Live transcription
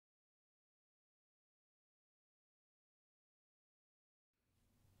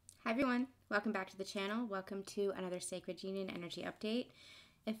Hi everyone, welcome back to the channel. Welcome to another Sacred Union Energy Update.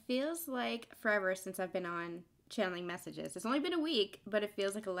 It feels like forever since I've been on channeling messages. It's only been a week, but it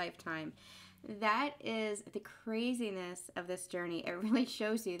feels like a lifetime. That is the craziness of this journey. It really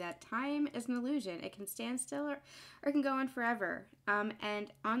shows you that time is an illusion. It can stand still or it can go on forever.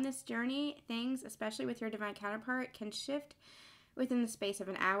 And on this journey, things, especially with your divine counterpart, can shift within the space of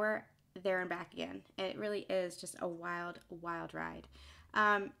an hour, there and back again. It really is just a wild, wild ride.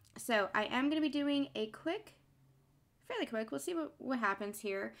 So I am going to be doing a fairly quick, we'll see what happens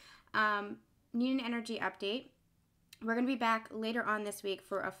here, Union Energy Update. We're going to be back later on this week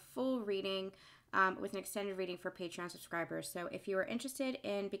for a full reading with an extended reading for Patreon subscribers. So if you are interested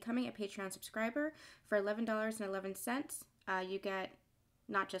in becoming a Patreon subscriber for $11.11, you get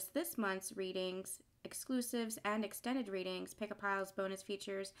not just this month's readings, exclusives and extended readings, pick a piles, bonus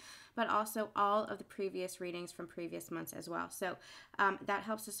features, but also all of the previous readings from previous months as well. So that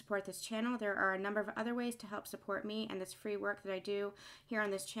helps to support this channel. There are a number of other ways to help support me and this free work that I do here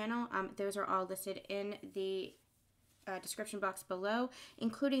on this channel. Those are all listed in the description box below,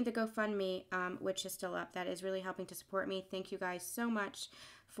 including the GoFundMe, which is still up. That is really helping to support me. Thank you guys so much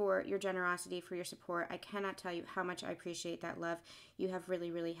for your generosity, for your support. I cannot tell you how much I appreciate that love. You have really,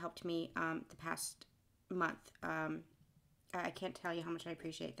 really helped me the past month. I can't tell you how much I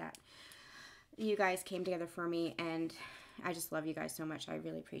appreciate that. You guys came together for me, and I just love you guys so much. I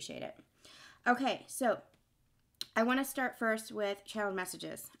really appreciate it. Okay, so I want to start first with channeled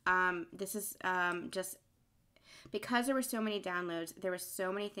messages. This is just because there were so many downloads, there were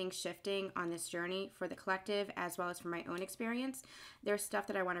so many things shifting on this journey for the collective as well as for my own experience. There's stuff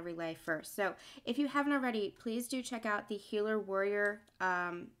that I want to relay first. So if you haven't already, please do check out the Healer Warrior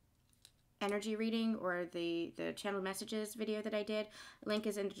energy reading or the channeled messages video that I did. Link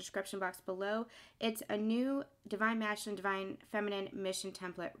is in the description box below. It's a new Divine Masculine, Divine Feminine mission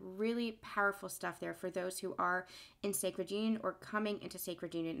template. Really powerful stuff there for those who are in Sacred Union or coming into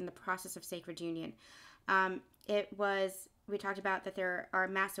Sacred Union, in the process of Sacred Union. We talked about that there are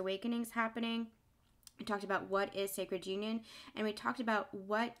mass awakenings happening. We talked about what is Sacred Union, and we talked about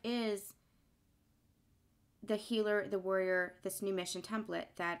what is the healer, the warrior, this new mission template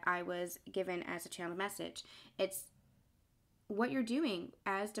that I was given as a channel message. It's what you're doing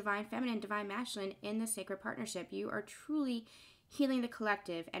as Divine Feminine, Divine Masculine in the sacred partnership. You are truly healing the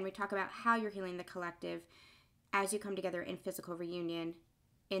collective, and we talk about how you're healing the collective as you come together in physical reunion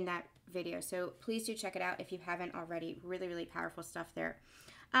in that video. So please do check it out if you haven't already. Really, really powerful stuff there.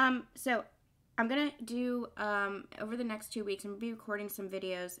 So I'm going to do, over the next 2 weeks, I'm going to be recording some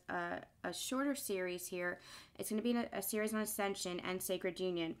videos, a shorter series here. It's going to be a series on Ascension and Sacred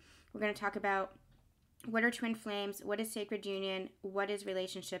Union. We're going to talk about what are twin flames, what is Sacred Union, what is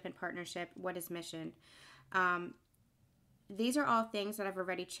relationship and partnership, what is mission. These are all things that I've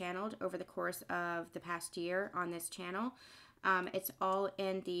already channeled over the course of the past year on this channel. It's all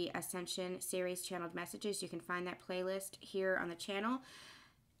in the Ascension series channeled messages. You can find that playlist here on the channel.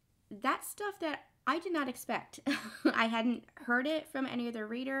 That's stuff that I did not expect. I hadn't heard it from any other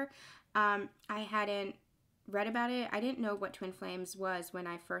reader. I hadn't read about it. I didn't know what twin flames was when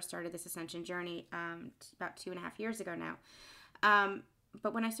I first started this Ascension journey about 2.5 years ago now.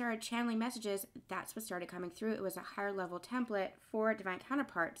 But when I started channeling messages, that's what started coming through. It was a higher level template for divine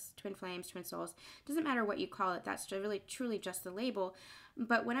counterparts, twin flames, twin souls. Doesn't matter what you call it. That's really, truly just the label.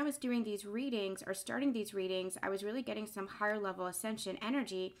 But when I was doing these readings or starting these readings, I was really getting some higher level ascension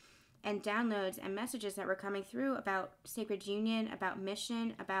energy and downloads and messages that were coming through about Sacred Union, about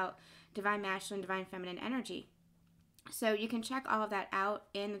mission, about Divine Masculine, Divine Feminine energy. So you can check all of that out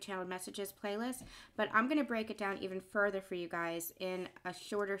in the channeled messages playlist, but I'm going to break it down even further for you guys in a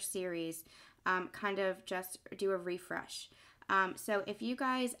shorter series, kind of just do a refresh. So if you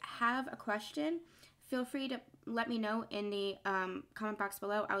guys have a question, feel free to let me know in the comment box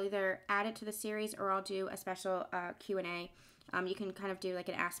below. I'll either add it to the series or I'll do a special Q&A. You can kind of do like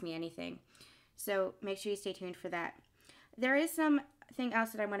an Ask Me Anything. So make sure you stay tuned for that. There is something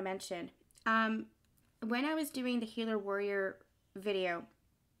else that I want to mention. When I was doing the Healer Warrior video,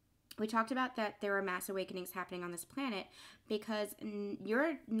 we talked about that there are mass awakenings happening on this planet because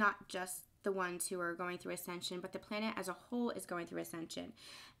you're not just the ones who are going through ascension, but the planet as a whole is going through ascension.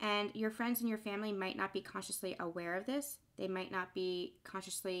 And your friends and your family might not be consciously aware of this. They might not be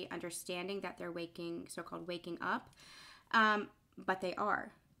consciously understanding that they're waking, so-called waking up, but they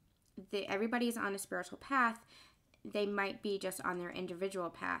are. Everybody's on a spiritual path. They might be just on their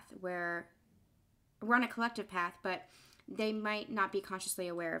individual path where we're on a collective path, but they might not be consciously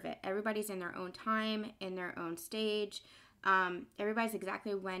aware of it. Everybody's in their own time, in their own stage. Everybody's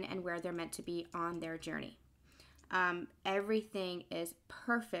exactly when and where they're meant to be on their journey. Everything is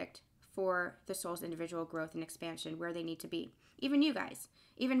perfect for the soul's individual growth and expansion, where they need to be. Even you guys,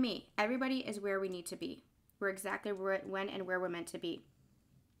 even me, everybody is where we need to be. We're exactly when and where we're meant to be.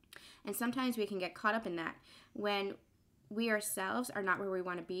 And sometimes we can get caught up in that when we ourselves are not where we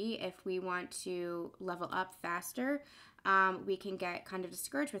want to be. If we want to level up faster, we can get kind of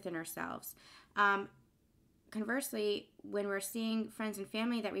discouraged within ourselves. Conversely, when we're seeing friends and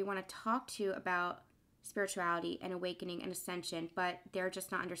family that we want to talk to about spirituality and awakening and ascension, but they're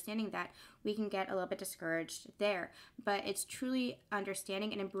just not understanding that, we can get a little bit discouraged there. But it's truly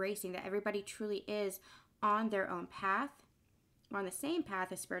understanding and embracing that everybody truly is on their own path. We're on the same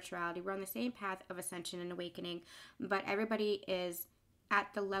path of spirituality. We're on the same path of ascension and awakening, but everybody is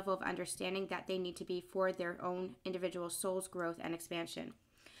at the level of understanding that they need to be for their own individual soul's growth and expansion.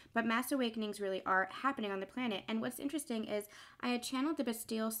 But mass awakenings really are happening on the planet. And what's interesting is I had channeled the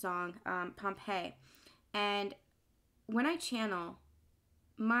Bastille song, Pompeii. And when I channel,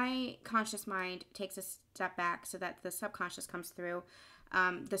 my conscious mind takes a step back so that the subconscious comes through.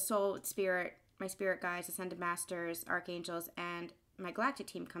 The soul, spirit, my spirit guides, ascended masters, archangels, and my galactic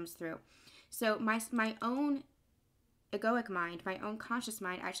team comes through. So my own egoic mind, my own conscious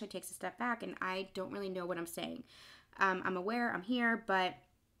mind actually takes a step back, and I don't really know what I'm saying. I'm aware, I'm here, but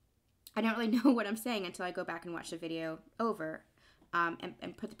I don't really know what I'm saying until I go back and watch the video over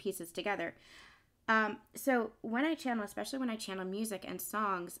and put the pieces together. So when I channel, especially when I channel music and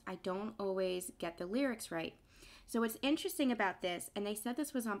songs, I don't always get the lyrics right. So what's interesting about this, and they said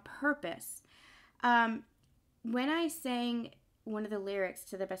this was on purpose, when I sang one of the lyrics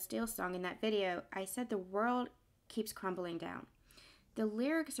to the Bastille song in that video, I said the world keeps crumbling down. The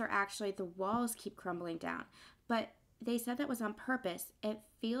lyrics are actually the walls keep crumbling down, but they said that was on purpose. It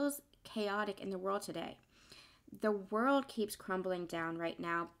feels chaotic in the world today. The world keeps crumbling down right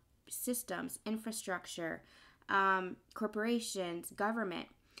now. Systems, infrastructure, corporations, government,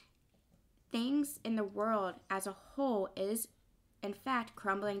 things in the world as a whole is in fact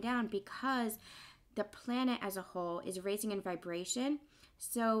crumbling down because the planet as a whole is raising in vibration.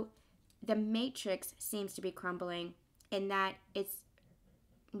 So the matrix seems to be crumbling in that it's,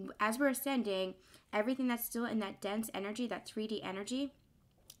 as we're ascending, everything that's still in that dense energy, that 3D energy,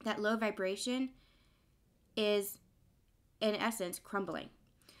 that low vibration is in essence crumbling.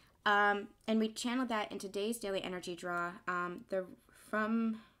 And we channeled that in today's daily energy draw. Oh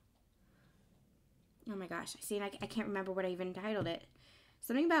my gosh, see, I can't remember what I even titled it.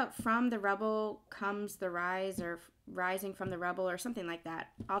 Something about from the rubble comes the rise, or rising from the rubble, or something like that.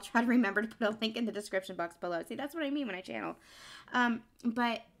 I'll try to remember to put a link in the description box below. See, that's what I mean when I channel.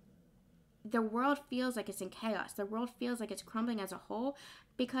 But the world feels like it's in chaos. The world feels like it's crumbling as a whole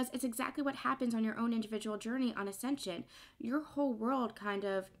because it's exactly what happens on your own individual journey on ascension. Your whole world kind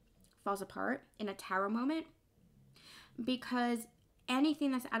of falls apart in a tower moment because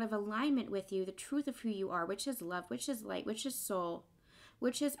anything that's out of alignment with you, the truth of who you are, which is love, which is light, which is soul,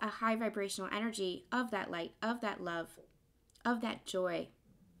 which is a high vibrational energy of that light, of that love, of that joy,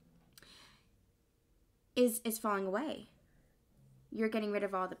 is falling away. You're getting rid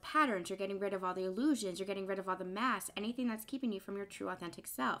of all the patterns, you're getting rid of all the illusions, you're getting rid of all the masks, anything that's keeping you from your true authentic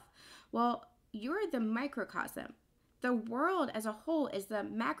self. Well, you're the microcosm. The world as a whole is the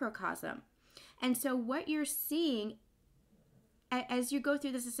macrocosm. And so what you're seeing as you go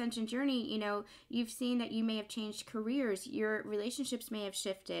through this ascension journey, you know, you've seen that you may have changed careers, your relationships may have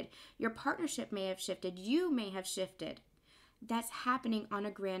shifted, your partnership may have shifted, you may have shifted. That's happening on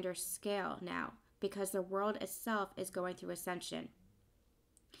a grander scale now because the world itself is going through ascension.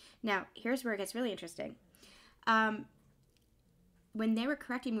 Now, here's where it gets really interesting. When they were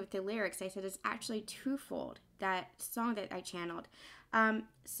correcting me with the lyrics, they said it's actually twofold, that song that I channeled.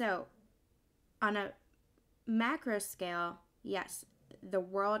 So, on a macro scale, yes, the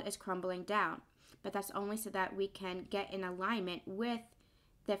world is crumbling down, but that's only so that we can get in alignment with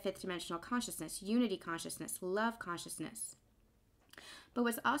the fifth dimensional consciousness, unity consciousness, love consciousness. But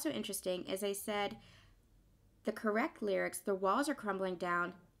what's also interesting is they said the correct lyrics, the walls are crumbling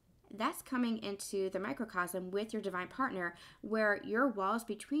down, that's coming into the microcosm with your divine partner, where your walls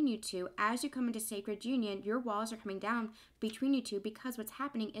between you two, as you come into sacred union, your walls are coming down between you two because what's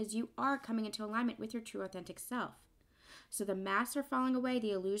happening is you are coming into alignment with your true authentic self. So the masks are falling away,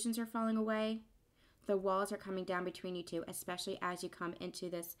 the illusions are falling away, the walls are coming down between you two, especially as you come into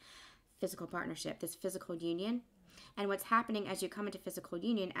this physical partnership, this physical union. And what's happening as you come into physical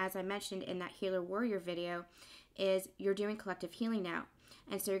union, as I mentioned in that Healer Warrior video, is you're doing collective healing now.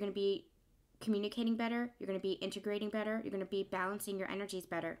 And so you're going to be communicating better, you're going to be integrating better, you're going to be balancing your energies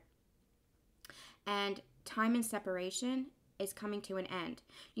better. And time and separation is coming to an end.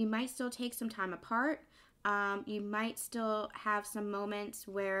 You might still take some time apart, You might still have some moments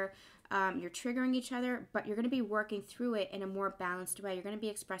where you're triggering each other, but you're going to be working through it in a more balanced way. You're going to be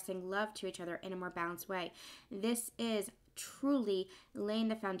expressing love to each other in a more balanced way. This is truly laying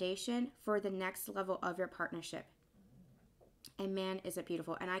the foundation for the next level of your partnership. And man, is it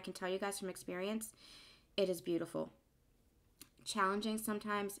beautiful. And I can tell you guys from experience, it is beautiful. Challenging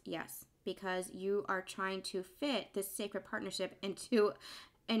sometimes, yes, because you are trying to fit this sacred partnership into,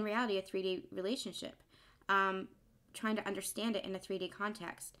 in reality, a 3D relationship. Trying to understand it in a 3D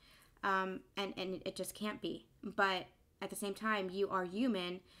context. And it just can't be. But at the same time, you are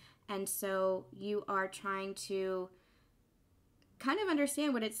human, and so you are trying to kind of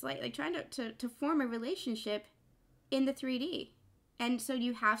understand what it's like trying to form a relationship in the 3D. And so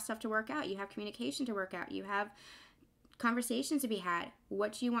you have stuff to work out. You have communication to work out. You have conversations to be had.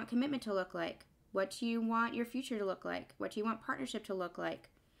 What do you want commitment to look like? What do you want your future to look like? What do you want partnership to look like?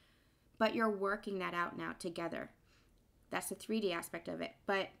 But you're working that out now together. That's the 3D aspect of it.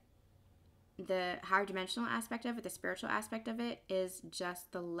 But the higher dimensional aspect of it, the spiritual aspect of it, is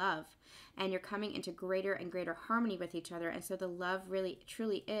just the love. And you're coming into greater and greater harmony with each other. And so the love really,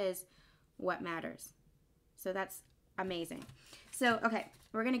 truly is what matters. So that's amazing. So, okay,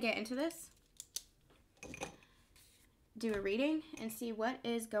 we're going to get into this. Do a reading and see what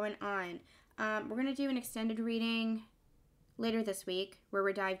is going on. We're going to do an extended reading later this week where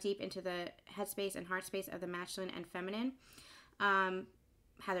we dive deep into the headspace and heart space of the masculine and feminine.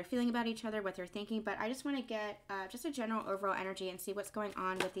 How they're feeling about each other, what they're thinking. But I just want to get just a general overall energy and see what's going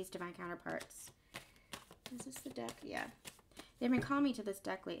on with these divine counterparts. Is this the deck? Yeah. They've been calling me to this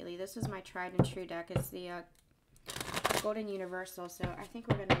deck lately. This is my tried and true deck. It's the Golden Universal. So I think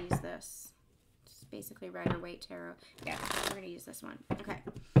we're going to use this. It's basically Rider-Waite Tarot. Yeah, we're going to use this one. Okay.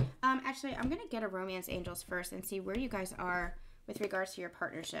 Actually, I'm going to get a Romance Angels first and see where you guys are with regards to your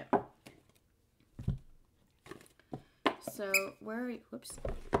partnership. So, where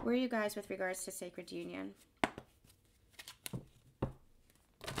are you guys with regards to sacred union?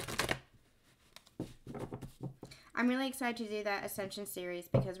 I'm really excited to do that Ascension series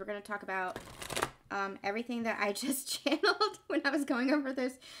because we're going to talk about everything that I just channeled when I was going over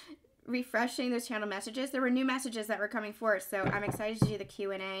this, refreshing those channel messages. There were new messages that were coming forth, so I'm excited to do the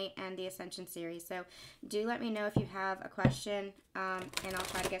Q&A and the Ascension series. So do let me know if you have a question, and I'll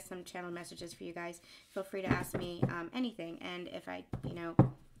try to get some channel messages for you guys. Feel free to ask me anything, and if I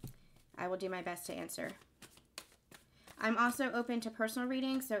will do my best to answer. I'm also open to personal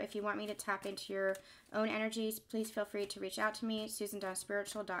readings, so if you want me to tap into your own energies, please feel free to reach out to me,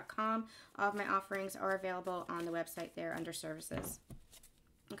 susandonspiritual.com. All of my offerings are available on the website there under services.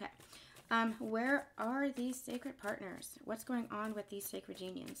 Okay. Where are these sacred partners? What's going on with these sacred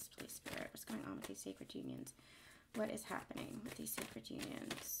unions? Please, Spirit, what's going on with these sacred unions? What is happening with these sacred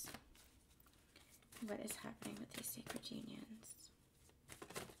unions? What is happening with these sacred unions?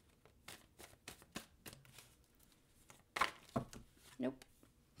 Nope.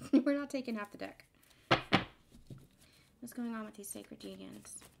 We're not taking half the deck. What's going on with these sacred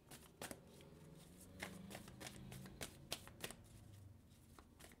unions?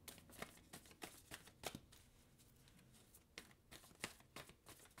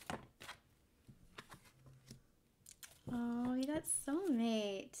 Oh, you got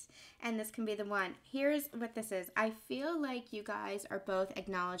soulmate. And this can be the one. Here's what this is. I feel like you guys are both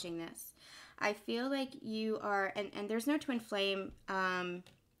acknowledging this. I feel like you are, and there's no twin flame.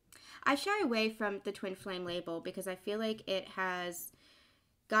 I shy away from the twin flame label because I feel like it has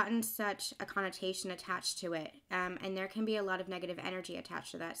gotten such a connotation attached to it. And there can be a lot of negative energy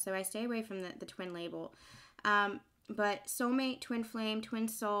attached to that. So I stay away from the twin label. But soulmate, twin flame, twin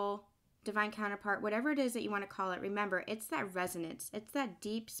soul, divine counterpart, whatever it is that you want to call it, remember, it's that resonance. It's that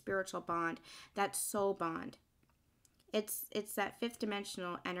deep spiritual bond, that soul bond. It's that fifth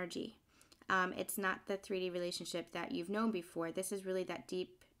dimensional energy. It's not the 3D relationship that you've known before. This is really that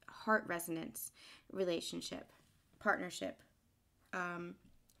deep heart resonance relationship, partnership,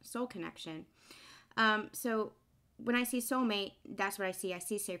 soul connection. So when I see soulmate, that's what I see. I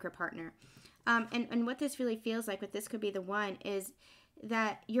see sacred partner. And what this really feels like, what this could be the one, is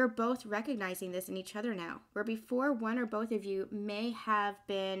that you're both recognizing this in each other now. Where before, one or both of you may have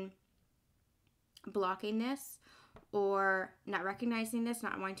been blocking this or not recognizing this,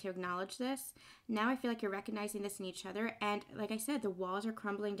 not wanting to acknowledge this. Now I feel like you're recognizing this in each other. And like I said, the walls are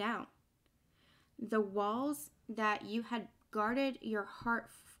crumbling down. The walls that you had guarded your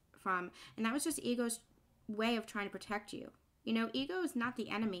heart from, and that was just ego's way of trying to protect you. You know, ego is not the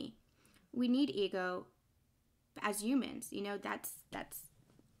enemy. We need ego as humans. You know, that's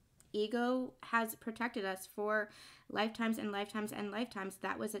Ego has protected us for lifetimes and lifetimes and lifetimes.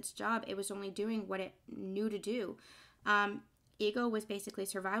 That was its job. It was only doing what it knew to do. Ego was basically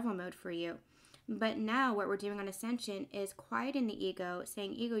survival mode for you. But now what we're doing on Ascension is quieting the ego,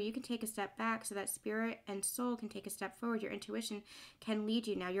 saying, ego, you can take a step back so that spirit and soul can take a step forward. Your intuition can lead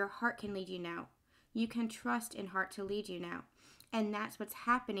you now. Your heart can lead you now. You can trust in heart to lead you now. And that's what's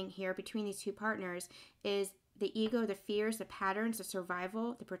happening here between these two partners is the ego, the fears, the patterns, the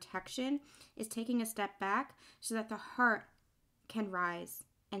survival, the protection is taking a step back so that the heart can rise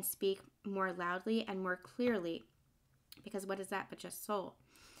and speak more loudly and more clearly. Because what is that but just soul?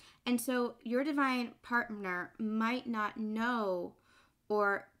 And so your divine partner might not know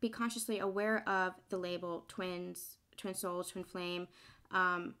or be consciously aware of the label twins, twin souls, twin flame,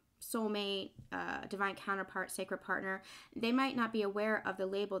 soulmate, divine counterpart, sacred partner. They might not be aware of the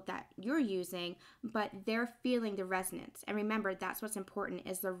label that you're using, but they're feeling the resonance. And remember, that's what's important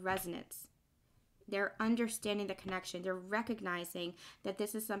is the resonance. They're understanding the connection. They're recognizing that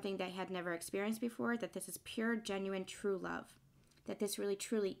this is something they had never experienced before, that this is pure, genuine, true love. That this really,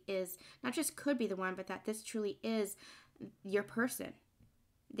 truly is, not just could be the one, but that this truly is your person.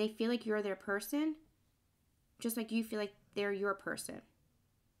 They feel like you're their person, just like you feel like they're your person.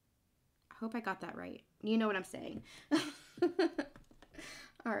 I hope I got that right. You know what I'm saying.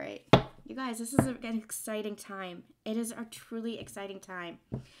 All right. You guys, this is an exciting time. It is a truly exciting time.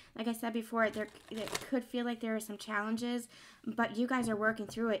 Like I said before, it could feel like there are some challenges, but you guys are working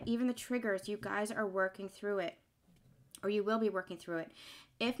through it. Even the triggers, you guys are working through it. Or you will be working through it.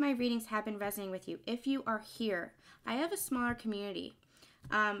 If my readings have been resonating with you, if you are here, I have a smaller community.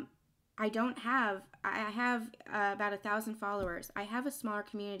 I have about 1,000 followers. I have a smaller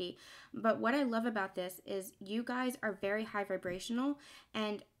community. But what I love about this is you guys are very high vibrational.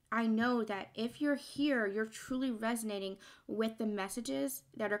 And I know that if you're here, you're truly resonating with the messages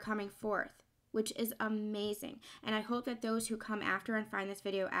that are coming forth, which is amazing. And I hope that those who come after and find this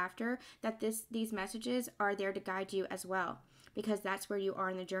video after, that these messages are there to guide you as well, because that's where you are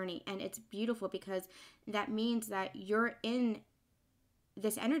in the journey. And it's beautiful because that means that you're in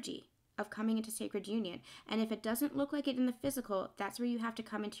this energy of coming into sacred union. And if it doesn't look like it in the physical, that's where you have to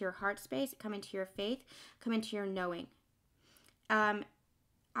come into your heart space, come into your faith, come into your knowing.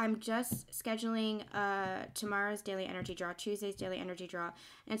 I'm just scheduling tomorrow's daily energy draw, Tuesday's daily energy draw.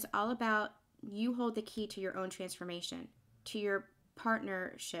 And it's all about you hold the key to your own transformation, to your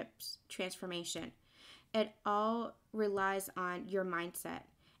partnership's transformation. It all relies on your mindset.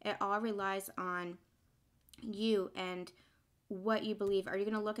 It all relies on you and what you believe. Are you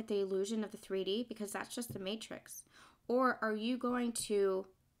going to look at the illusion of the 3D because that's just the matrix? Or are you going to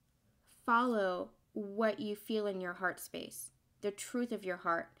follow what you feel in your heart space, the truth of your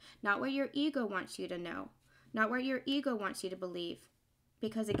heart, not what your ego wants you to know, not what your ego wants you to believe?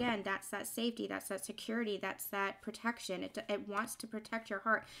 Because again, that's that safety, that's that security, that's that protection. It wants to protect your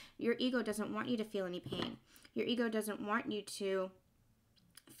heart. Your ego doesn't want you to feel any pain. Your ego doesn't want you to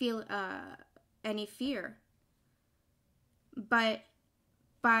feel any fear. But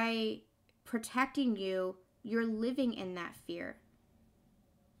by protecting you, you're living in that fear.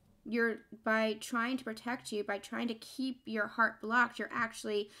 By trying to protect you, by trying to keep your heart blocked,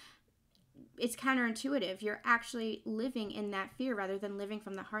 it's counterintuitive. You're actually living in that fear rather than living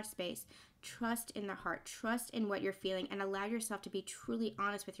from the heart space. Trust in the heart. Trust in what you're feeling and allow yourself to be truly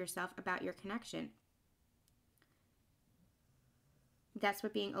honest with yourself about your connection. That's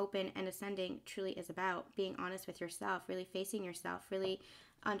what being open and ascending truly is about. Being honest with yourself, really facing yourself, really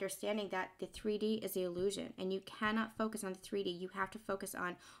understanding that the 3D is the illusion and you cannot focus on the 3D. You have to focus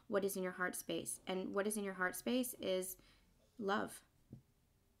on what is in your heart space. And what is in your heart space is love.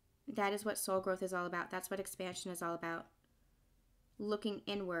 That is what soul growth is all about. That's what expansion is all about. Looking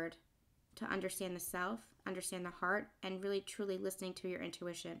inward to understand the self, understand the heart, and really truly listening to your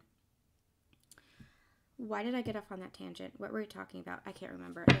intuition. Why did I get off on that tangent? What were we talking about? I can't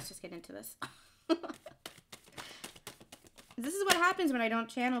remember. Let's just get into this. This is what happens when I don't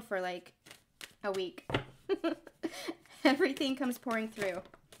channel for like a week. Everything comes pouring through.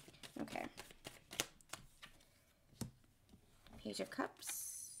 Okay. Page of Cups.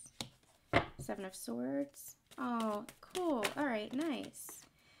 7 of Swords. Oh, cool. All right, nice.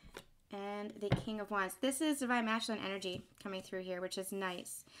 And the King of Wands. This is divine masculine energy coming through here, which is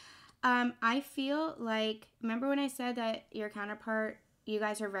nice. I feel like, remember when I said that your counterpart, you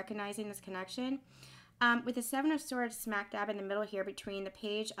guys are recognizing this connection? With the 7 of Swords smack dab in the middle here between the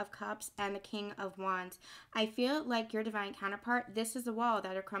Page of Cups and the King of Wands, I feel like your divine counterpart, this is the wall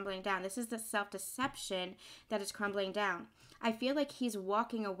that are crumbling down. This is the self-deception that is crumbling down. I feel like he's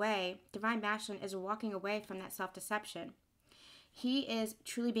walking away, divine masculine is walking away from that self-deception. He is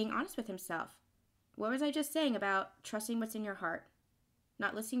truly being honest with himself. What was I just saying about trusting what's in your heart?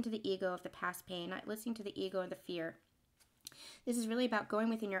 Not listening to the ego of the past pain, not listening to the ego of the fear. This is really about going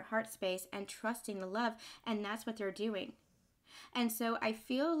within your heart space and trusting the love, and that's what they're doing. And so I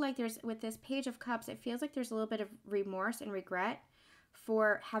feel like with this Page of Cups, it feels like there's a little bit of remorse and regret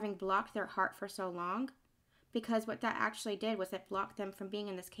for having blocked their heart for so long, because what that actually did was it blocked them from being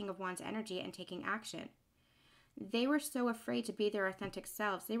in this King of Wands energy and taking action. They were so afraid to be their authentic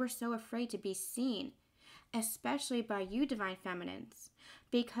selves. They were so afraid to be seen, especially by you, Divine Feminines,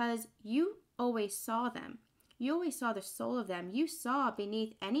 because you always saw them. You always saw the soul of them. You saw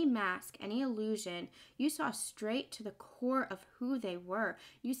beneath any mask, any illusion. You saw straight to the core of who they were.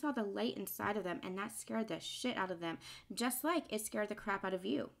 You saw the light inside of them, and that scared the shit out of them, just like it scared the crap out of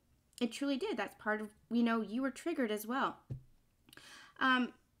you. It truly did. That's part of, you were triggered as well.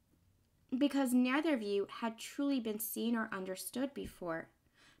 Because neither of you had truly been seen or understood before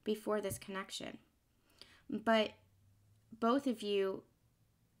this connection. But both of you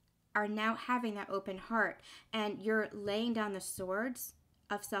are now having that open heart, and you're laying down the swords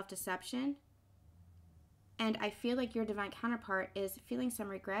of self-deception. And I feel like your divine counterpart is feeling some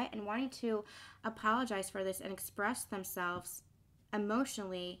regret and wanting to apologize for this and express themselves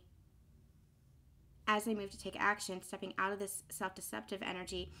emotionally as they move to take action, stepping out of this self-deceptive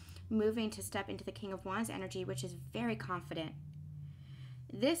energy, moving to step into the King of Wands energy, which is very confident.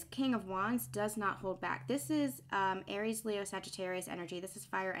 This King of Wands does not hold back. This is Aries, Leo, Sagittarius energy. This is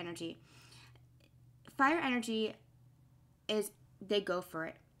fire energy. Fire energy is, they go for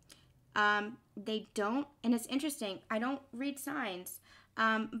it. They don't, and it's interesting, I don't read signs,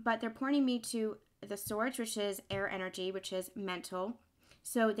 but they're pointing me to the swords, which is air energy, which is mental.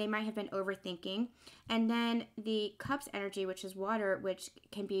 So they might have been overthinking. And then the cups energy, which is water, which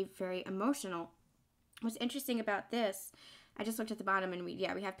can be very emotional. What's interesting about this, I just looked at the bottom and we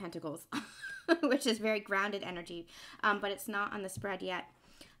have pentacles, which is very grounded energy, but it's not on the spread yet.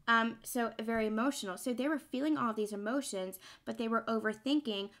 So very emotional. So they were feeling all of these emotions, but they were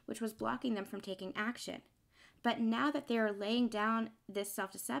overthinking, which was blocking them from taking action. But now that they are laying down this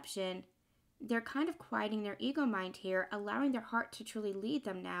self-deception, they're kind of quieting their ego mind here, allowing their heart to truly lead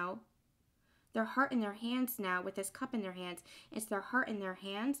them now. Their heart in their hands now, with this cup in their hands, it's their heart in their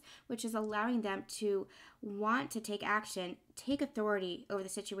hands, which is allowing them to want to take action, take authority over the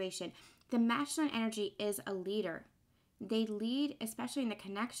situation. The masculine energy is a leader. They lead, especially in the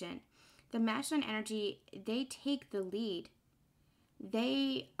connection. The masculine energy, they take the lead.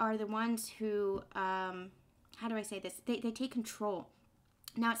 They are the ones who, how do I say this? They take control.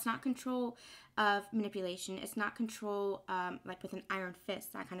 Now, it's not control of manipulation. It's not control like with an iron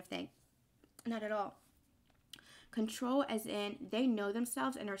fist, that kind of thing. Not at all. Control as in they know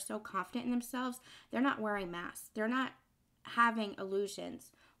themselves and are so confident in themselves. They're not wearing masks. They're not having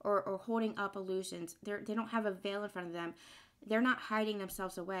illusions or holding up illusions. They don't have a veil in front of them. They're not hiding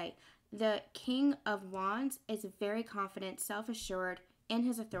themselves away. The King of Wands is very confident, self-assured in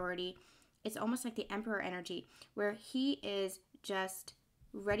his authority. It's almost like the Emperor energy, where he is just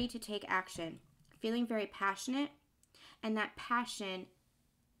ready to take action, feeling very passionate, and that passion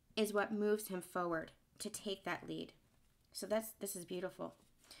is what moves him forward to take that lead. So this is beautiful.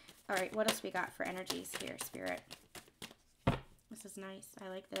 All right, what else we got for energies here, Spirit? This is nice. I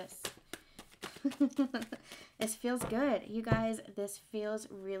like this. This feels good. You guys, this feels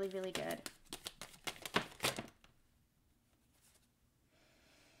really, really good.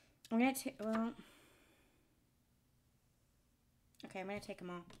 I'm going to take, well, okay, I'm going to take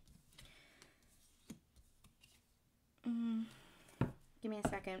them all. Give me a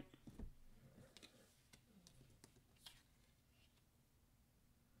second.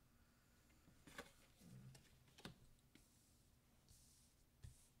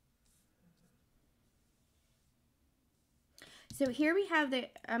 So here we have the,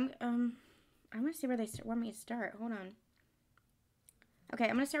 I'm going to see where they want me to start. Hold on. Okay,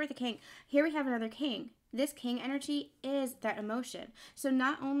 I'm going to start with the King. Here we have another King. This King energy is that emotion. So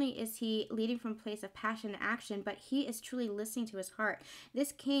not only is he leading from a place of passion and action, but he is truly listening to his heart.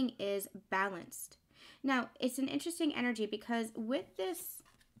 This King is balanced. Now, it's an interesting energy because with this,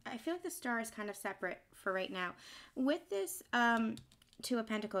 I feel like the star is kind of separate for right now. With this Two of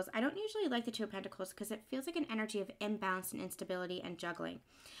Pentacles, I don't usually like the Two of Pentacles because it feels like an energy of imbalance and instability and juggling.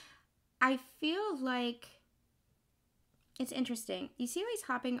 I feel like it's interesting. You see how he's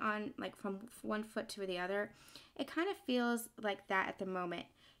hopping on like from one foot to the other? It kind of feels like that at the moment.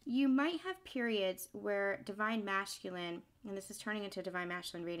 You might have periods where Divine Masculine, and this is turning into a Divine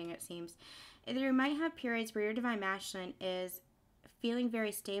Masculine reading it seems, there might have periods where your Divine Masculine is feeling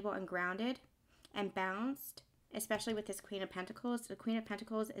very stable and grounded and balanced, especially with this Queen of Pentacles. The Queen of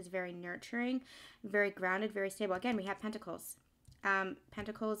Pentacles is very nurturing, very grounded, very stable. Again, we have Pentacles.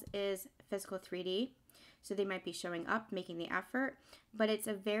 Pentacles is physical 3D, so they might be showing up, making the effort, but it's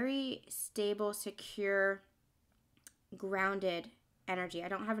a very stable, secure, grounded energy. I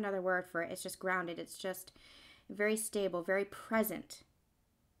don't have another word for it. It's just grounded. It's just very stable, very present,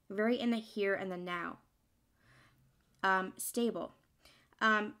 very in the here and the now. Stable.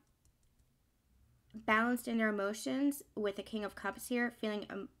 Balanced in their emotions with the King of Cups here, feeling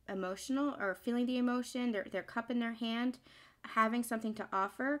emotional or feeling the emotion, their cup in their hand, having something to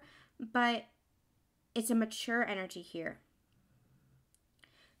offer, but it's a mature energy here.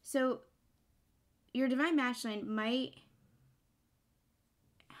 So your Divine Masculine might,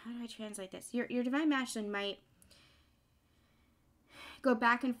 how do I translate this? Your Divine Masculine might go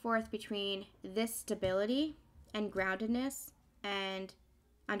back and forth between this stability and groundedness and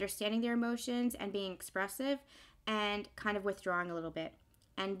understanding their emotions and being expressive, and kind of withdrawing a little bit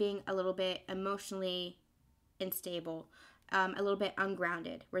and being a little bit emotionally unstable, a little bit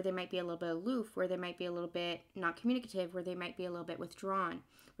ungrounded, where they might be a little bit aloof, where they might be a little bit not communicative, where they might be a little bit withdrawn,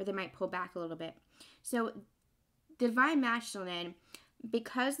 where they might pull back a little bit. So Divine Masculine,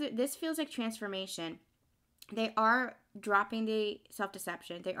 because this feels like transformation, they are dropping the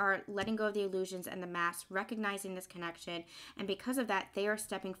self-deception. They are letting go of the illusions and the masks, recognizing this connection. And because of that, they are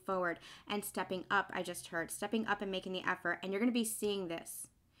stepping forward and stepping up, I just heard. Stepping up and making the effort. And you're going to be seeing this.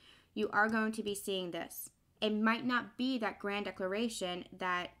 You are going to be seeing this. It might not be that grand declaration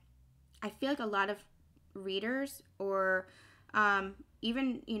that I feel like a lot of readers or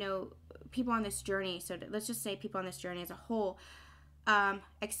even, people on this journey, so let's just say people on this journey as a whole,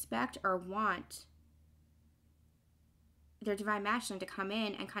 expect or want their Divine Masculine to come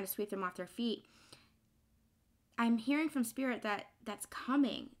in and kind of sweep them off their feet. I'm hearing from Spirit that that's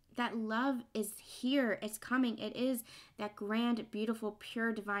coming. That love is here. It's coming. It is that grand, beautiful,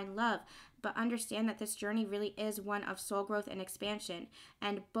 pure, divine love. But understand that this journey really is one of soul growth and expansion.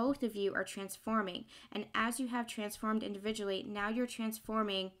 And both of you are transforming. And as you have transformed individually, now you're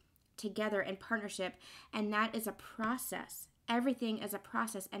transforming together in partnership. And that is a process. Everything is a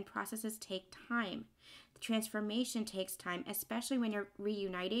process, and processes take time. The transformation takes time, especially when you're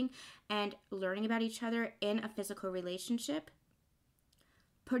reuniting and learning about each other in a physical relationship.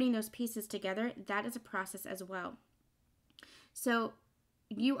 Putting those pieces together, that is a process as well. So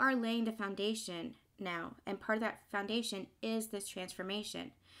you are laying the foundation now, and part of that foundation is this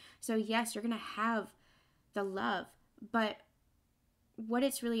transformation. So yes, you're going to have the love, but what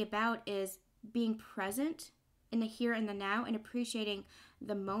it's really about is being present in the here and the now and appreciating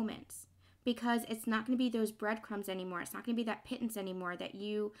the moments, because it's not going to be those breadcrumbs anymore. It's not going to be that pittance anymore that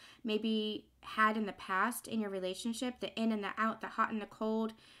you maybe had in the past in your relationship, the in and the out, the hot and the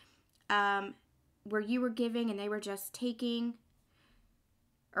cold, where you were giving and they were just taking,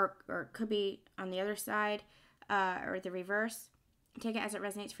 or it could be on the other side, or the reverse. Take it as it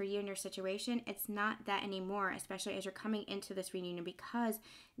resonates for you and your situation. It's not that anymore, especially as you're coming into this reunion, because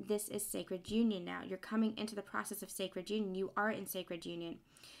this is sacred union now. You're coming into the process of sacred union. You are in sacred union.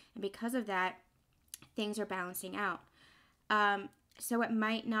 And because of that, things are balancing out. So it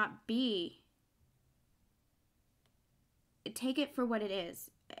might not be, take it for what it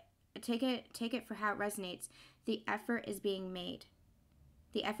is. Take it for how it resonates. The effort is being made.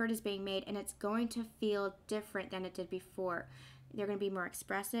 The effort is being made, and it's going to feel different than it did before. They're going to be more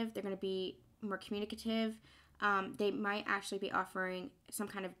expressive. They're going to be more communicative. They might actually be offering some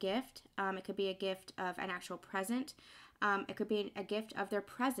kind of gift. It could be a gift of an actual present. It could be a gift of their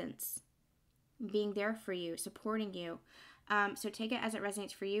presence, being there for you, supporting you. So take it as it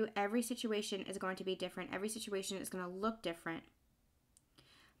resonates for you. Every situation is going to be different. Every situation is going to look different.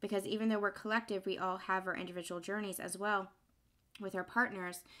 Because even though we're collective, we all have our individual journeys as well with our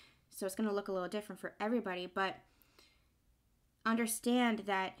partners. So it's going to look a little different for everybody. But understand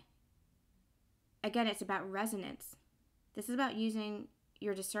that, again, it's about resonance. This is about using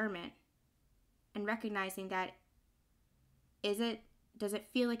your discernment and recognizing that, does it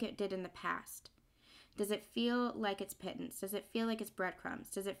feel like it did in the past? Does it feel like it's pittance? Does it feel like it's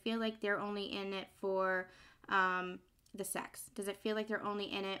breadcrumbs? Does it feel like they're only in it for the sex? Does it feel like they're only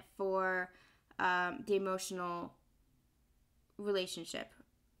in it for the emotional relationship,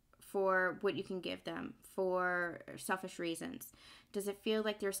 for what you can give them, for selfish reasons? Does it feel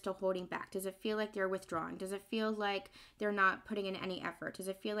like they're still holding back? Does it feel like they're withdrawing? Does it feel like they're not putting in any effort? Does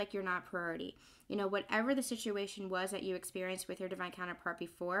it feel like you're not priority? Whatever the situation was that you experienced with your divine counterpart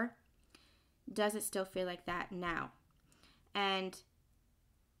before, does it still feel like that now? And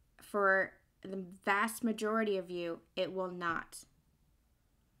for the vast majority of you, it will not.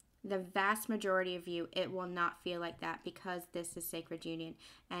 The vast majority of you, it will not feel like that, because this is sacred union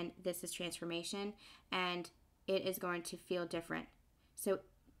and this is transformation, and it is going to feel different. So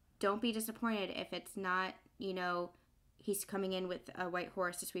don't be disappointed if it's not, he's coming in with a white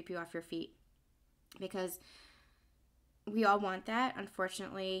horse to sweep you off your feet, because we all want that.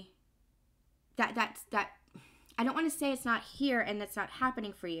 Unfortunately, that's I don't want to say it's not here and it's not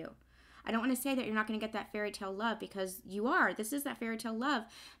happening for you. I don't want to say that you're not going to get that fairy tale love, because you are. This is that fairy tale love.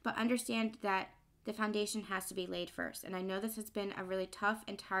 But understand that the foundation has to be laid first. And I know this has been a really tough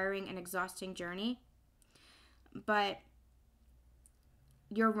and tiring and exhausting journey. But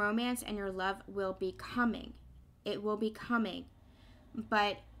your romance and your love will be coming. It will be coming.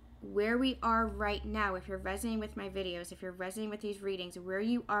 But where we are right now, if you're resonating with my videos, if you're resonating with these readings, where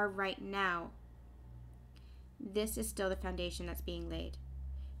you are right now, this is still the foundation that's being laid.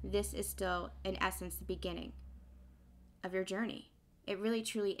 This is still, in essence, the beginning of your journey. It really,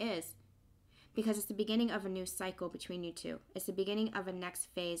 truly is. Because it's the beginning of a new cycle between you two. It's the beginning of a next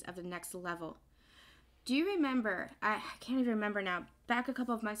phase, of the next level. Do you remember, I can't even remember now, back a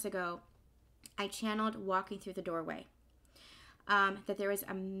couple of months ago, I channeled walking through the doorway. That there was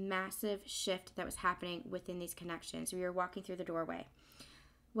a massive shift that was happening within these connections. We were walking through the doorway.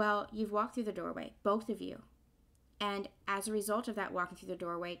 Well, you've walked through the doorway, both of you. And as a result of that walking through the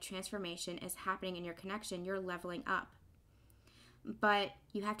doorway, transformation is happening in your connection. You're leveling up. But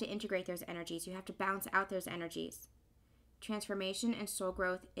you have to integrate those energies. You have to balance out those energies. Transformation and soul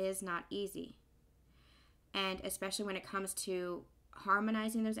growth is not easy. And especially when it comes to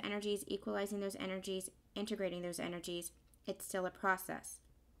harmonizing those energies, equalizing those energies, integrating those energies, it's still a process.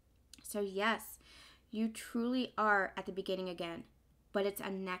 So yes, you truly are at the beginning again, but it's a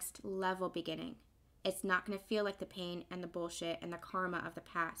next level beginning. It's not going to feel like the pain and the bullshit and the karma of the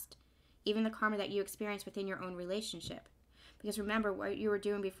past. Even the karma that you experienced within your own relationship. Because remember, what you were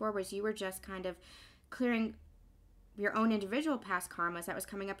doing before was you were just kind of clearing your own individual past karmas that was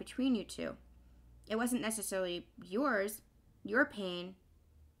coming up between you two. It wasn't necessarily yours, your pain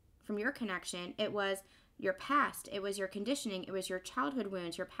from your connection. It was your past. It was your conditioning. It was your childhood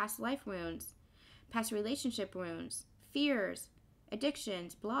wounds, your past life wounds, past relationship wounds, fears,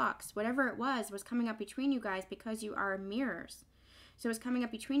 addictions, blocks, whatever it was coming up between you guys, because you are mirrors. So it's coming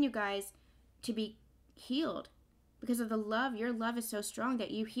up between you guys to be healed because of the love. Your love is so strong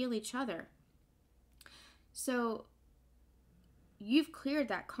that you heal each other. So you've cleared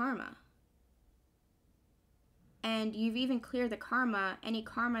that karma. And you've even cleared the karma, any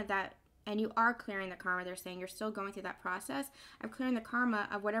karma that, and you are clearing the karma. They're saying you're still going through that process of clearing the karma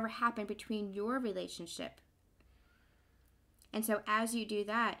of whatever happened between your relationship. And so as you do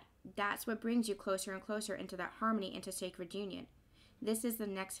that, that's what brings you closer and closer into that harmony, into sacred union. This is the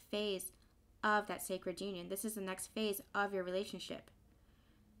next phase of that sacred union. This is the next phase of your relationship.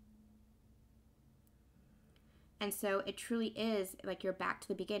 And so it truly is like you're back to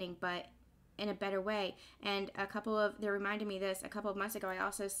the beginning, but in a better way. And they reminded me this, a couple of months ago, I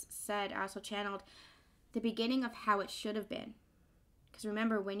also channeled the beginning of how it should have been. Because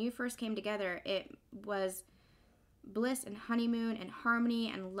remember, when you first came together, it was bliss and honeymoon and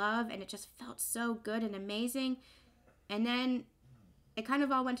harmony and love, and it just felt so good and amazing. And then it kind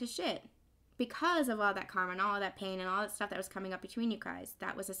of all went to shit because of all that karma and all of that pain and all that stuff that was coming up between you guys.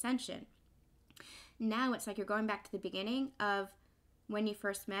 That was ascension. Now it's like you're going back to the beginning of when you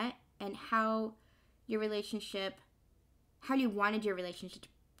first met and how you wanted your relationship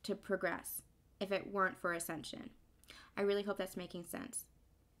to progress if it weren't for ascension. I really hope that's making sense.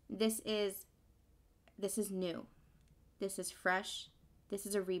 This is new. This is fresh. This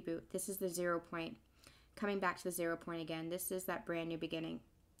is a reboot. This is the 0 point. Coming back to the 0 point again. This is that brand new beginning.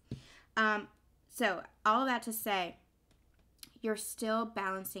 So all of that to say, you're still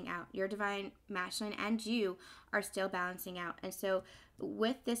balancing out. Your divine masculine and you are still balancing out. And so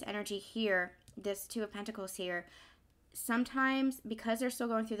with this energy here, this Two of Pentacles here, sometimes because they're still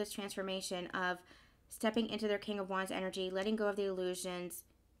going through this transformation of stepping into their King of Wands energy, letting go of the illusions,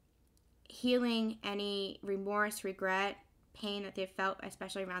 healing any remorse, regret, pain that they felt,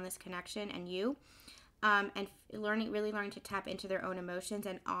 especially around this connection and you, and really learning to tap into their own emotions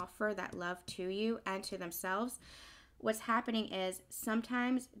and offer that love to you and to themselves. What's happening is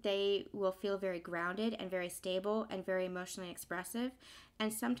sometimes they will feel very grounded and very stable and very emotionally expressive,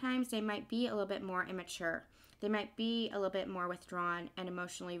 and sometimes they might be a little bit more immature. They might be a little bit more withdrawn and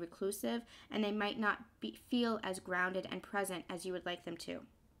emotionally reclusive, and they might not feel as grounded and present as you would like them to.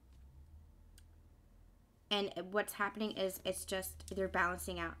 And what's happening is it's just they're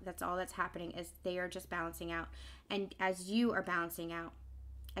balancing out. That's all that's happening, is they are just balancing out. And as you are balancing out,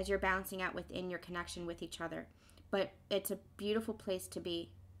 as you're balancing out within your connection with each other. But it's a beautiful place to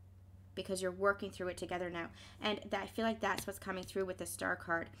be. because you're working through it together now. And I feel like that's what's coming through with the Star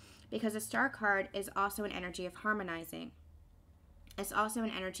card, because the Star card is also an energy of harmonizing. It's also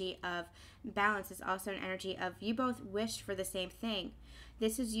an energy of balance. It's also an energy of you both wished for the same thing.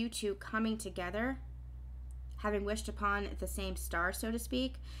 This is you two coming together, having wished upon the same star, so to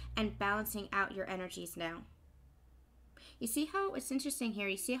speak, and balancing out your energies now. You see how it's interesting here?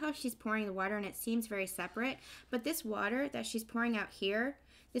 You see how she's pouring the water and it seems very separate, but this water that she's pouring out here,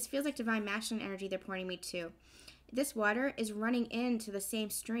 this feels like divine masculine energy they're pointing me to. This water is running into the same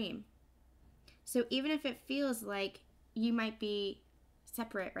stream. So even if it feels like you might be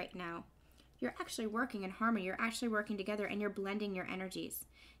separate right now, you're actually working in harmony. You're actually working together and you're blending your energies.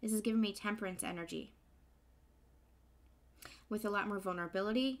 This is giving me temperance energy, with a lot more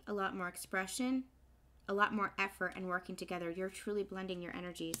vulnerability, a lot more expression, a lot more effort, and working together. You're truly blending your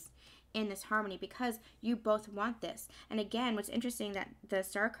energies in this harmony because you both want this. And again, what's interesting that the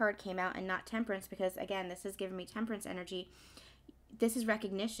Star card came out and not Temperance, because again, this is giving me temperance energy. This is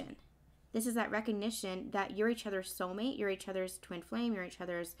recognition. This is that recognition that you're each other's soulmate, you're each other's twin flame, you're each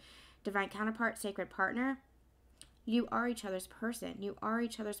other's divine counterpart, sacred partner. You are each other's person. You are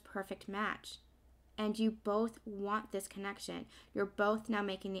each other's perfect match. And you both want this connection. You're both now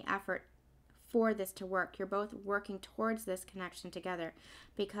making the effort for this to work. You're both working towards this connection together,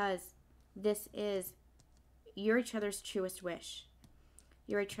 because this is, you're each other's truest wish.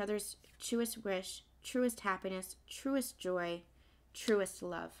 You're each other's truest wish, truest happiness, truest joy, truest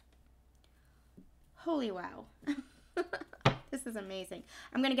love. Holy wow. This is amazing.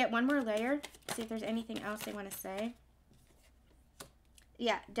 I'm going to get one more layer, see if there's anything else they want to say.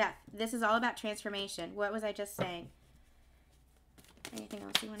 Yeah, death. This is all about transformation. What was I just saying? Anything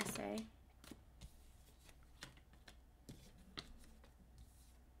else you want to say?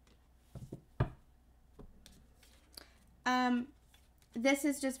 This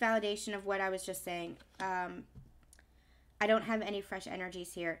is just validation of what I was just saying. I don't have any fresh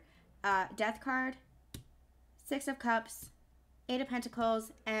energies here. Death card, Six of Cups, Eight of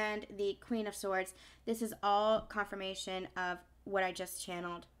Pentacles, and the Queen of Swords. This is all confirmation of what I just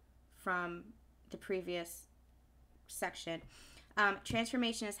channeled from the previous section.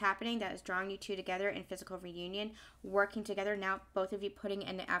 Transformation is happening that is drawing you two together in physical reunion, working together now, both of you putting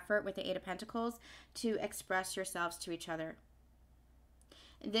in the effort with the Eight of Pentacles to express yourselves to each other.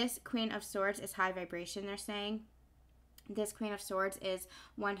 This Queen of Swords is high vibration, they're saying. This Queen of Swords is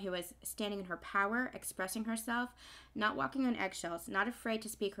one who is standing in her power, expressing herself, not walking on eggshells, not afraid to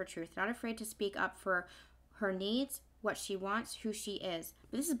speak her truth, not afraid to speak up for her needs, what she wants, who she is.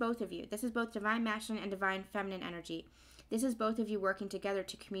 But this is both of you. This is both divine masculine and divine feminine energy. This is both of you working together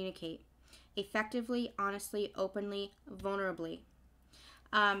to communicate effectively, honestly, openly, vulnerably.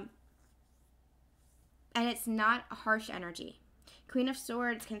 And it's not a harsh energy. Queen of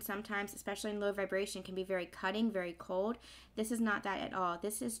Swords can sometimes, especially in low vibration, can be very cutting, very cold. This is not that at all.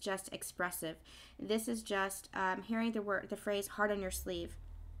 This is just expressive. This is just hearing the phrase heart on your sleeve.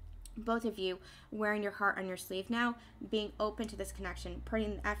 Both of you wearing your heart on your sleeve now, being open to this connection,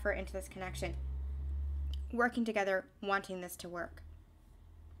 putting effort into this connection, working together, wanting this to work.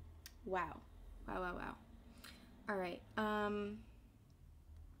 Wow. Wow, wow, wow. All right.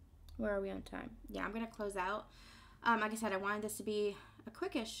 Where are we on time? Yeah, I'm going to close out. Like I said, I wanted this to be a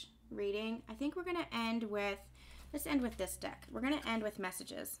quickish reading. I think we're going to end with, let's end with this deck. We're going to end with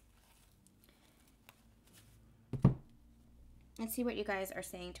messages. And see what you guys are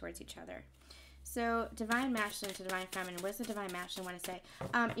saying towards each other. So, divine masculine to divine feminine. What does the divine masculine want to say?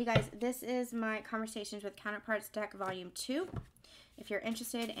 You guys, this is my Conversations with Counterparts deck, Volume 2. If you're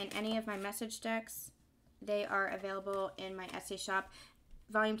interested in any of my message decks, they are available in my Etsy shop.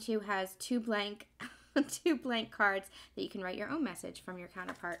 Volume 2 has two blank cards that you can write your own message from your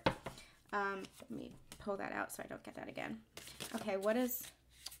counterpart. Let me pull that out so I don't get that again. Okay, what is...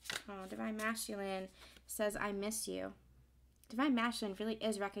 Oh, divine masculine says, I miss you. Divine masculine really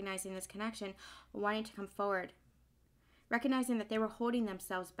is recognizing this connection, wanting to come forward, recognizing that they were holding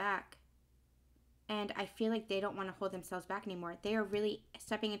themselves back. And I feel like they don't want to hold themselves back anymore. They are really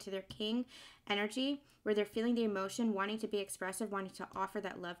stepping into their king energy, where they're feeling the emotion, wanting to be expressive, wanting to offer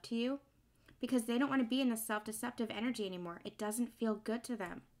that love to you, because they don't want to be in the self-deceptive energy anymore. It doesn't feel good to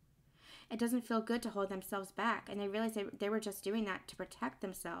them. It doesn't feel good to hold themselves back. And they realize they were just doing that to protect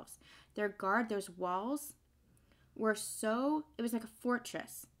themselves. Their guard, those walls, were so, it was like a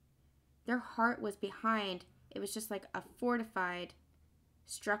fortress. Their heart was behind, it was just like a fortified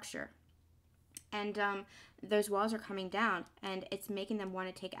structure. And those walls are coming down, and it's making them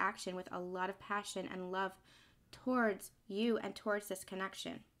want to take action with a lot of passion and love towards you and towards this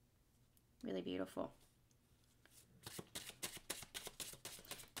connection. Really beautiful.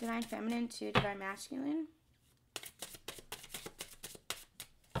 Divine Feminine to Divine Masculine.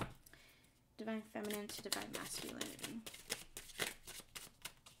 Divine Feminine to Divine Masculine.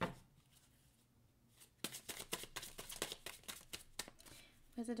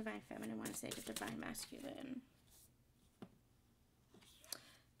 What does the Divine Feminine want to say to Divine Masculine?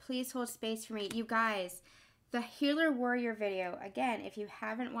 Please hold space for me. You guys, the Healer Warrior video, again, if you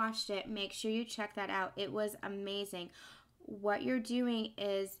haven't watched it, make sure you check that out. It was amazing. What you're doing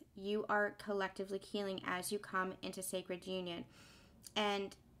is you are collectively healing as you come into sacred union.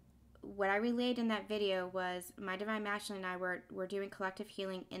 And what I relayed in that video was my Divine Masculine and I were doing collective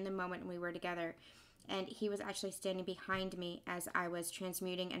healing in the moment when we were together. And he was actually standing behind me as I was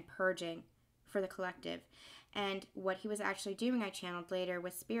transmuting and purging for the collective. And what he was actually doing, I channeled later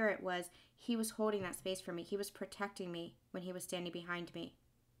with Spirit, was he was holding that space for me. He was protecting me when he was standing behind me.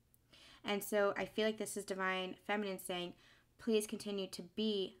 And so I feel like this is Divine Feminine saying, please continue to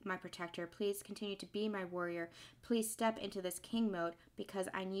be my protector. Please continue to be my warrior. Please step into this king mode because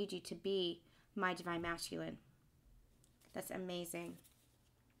I need you to be my Divine Masculine. That's amazing.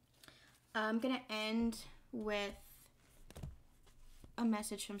 I'm going to end with a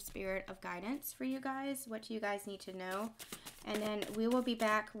message from Spirit of guidance for you guys. What do you guys need to know? And then we will be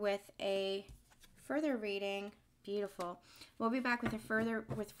back with a further reading. Beautiful. We'll be back with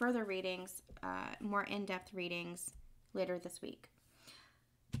further readings, more in-depth readings later this week.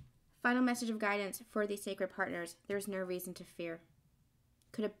 Final message of guidance for these sacred partners. There's no reason to fear.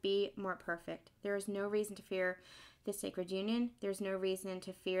 Could it be more perfect? There is no reason to fear the sacred union. There's no reason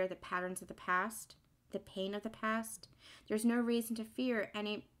to fear the patterns of the past, the pain of the past. There's no reason to fear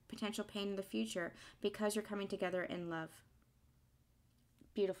any potential pain in the future because you're coming together in love.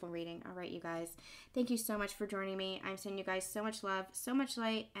 Beautiful reading. All right, you guys. Thank you so much for joining me. I'm sending you guys so much love, so much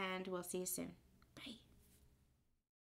light, and we'll see you soon.